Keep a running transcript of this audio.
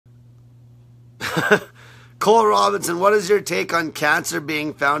Cole Robinson, what is your take on cancer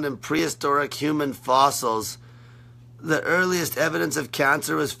being found in prehistoric human fossils? The earliest evidence of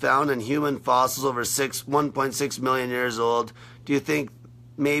cancer was found in human fossils over 1.6 million years old. Do you think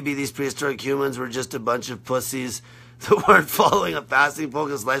maybe these prehistoric humans were just a bunch of pussies that weren't following a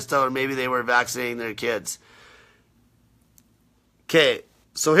fasting-focused lifestyle, or maybe they were vaccinating their kids? Okay,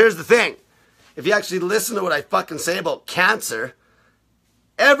 so here's the thing. If you actually listen to what I fucking say about cancer,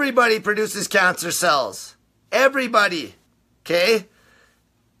 everybody produces cancer cells. Everybody. Okay?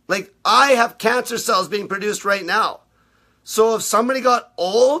 Like, I have cancer cells being produced right now. So if somebody got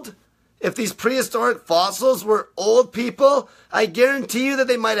old, if these prehistoric fossils were old people, I guarantee you that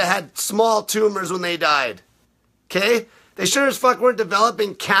they might have had small tumors when they died. Okay? They sure as fuck weren't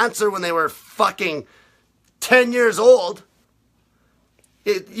developing cancer when they were fucking 10 years old.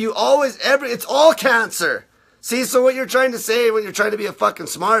 It's all cancer. See, so what you're trying to say when you're trying to be a fucking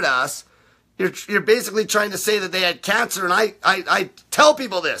smartass, you're basically trying to say that they had cancer, and I tell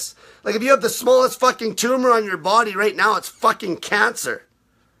people this. Like, if you have the smallest fucking tumor on your body right now, it's fucking cancer.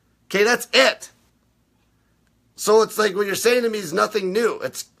 Okay, that's it. So it's like what you're saying to me is nothing new.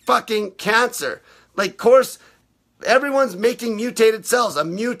 It's fucking cancer. Like, of course, everyone's making mutated cells. A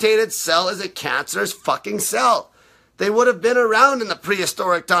mutated cell is a cancerous fucking cell. They would have been around in the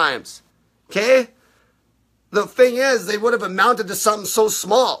prehistoric times. Okay? The thing is, they would have amounted to something so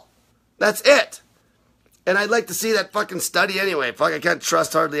small. That's it. And I'd like to see that fucking study anyway. Fuck, I can't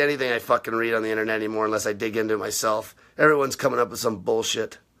trust hardly anything I fucking read on the internet anymore unless I dig into it myself. Everyone's coming up with some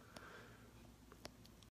bullshit.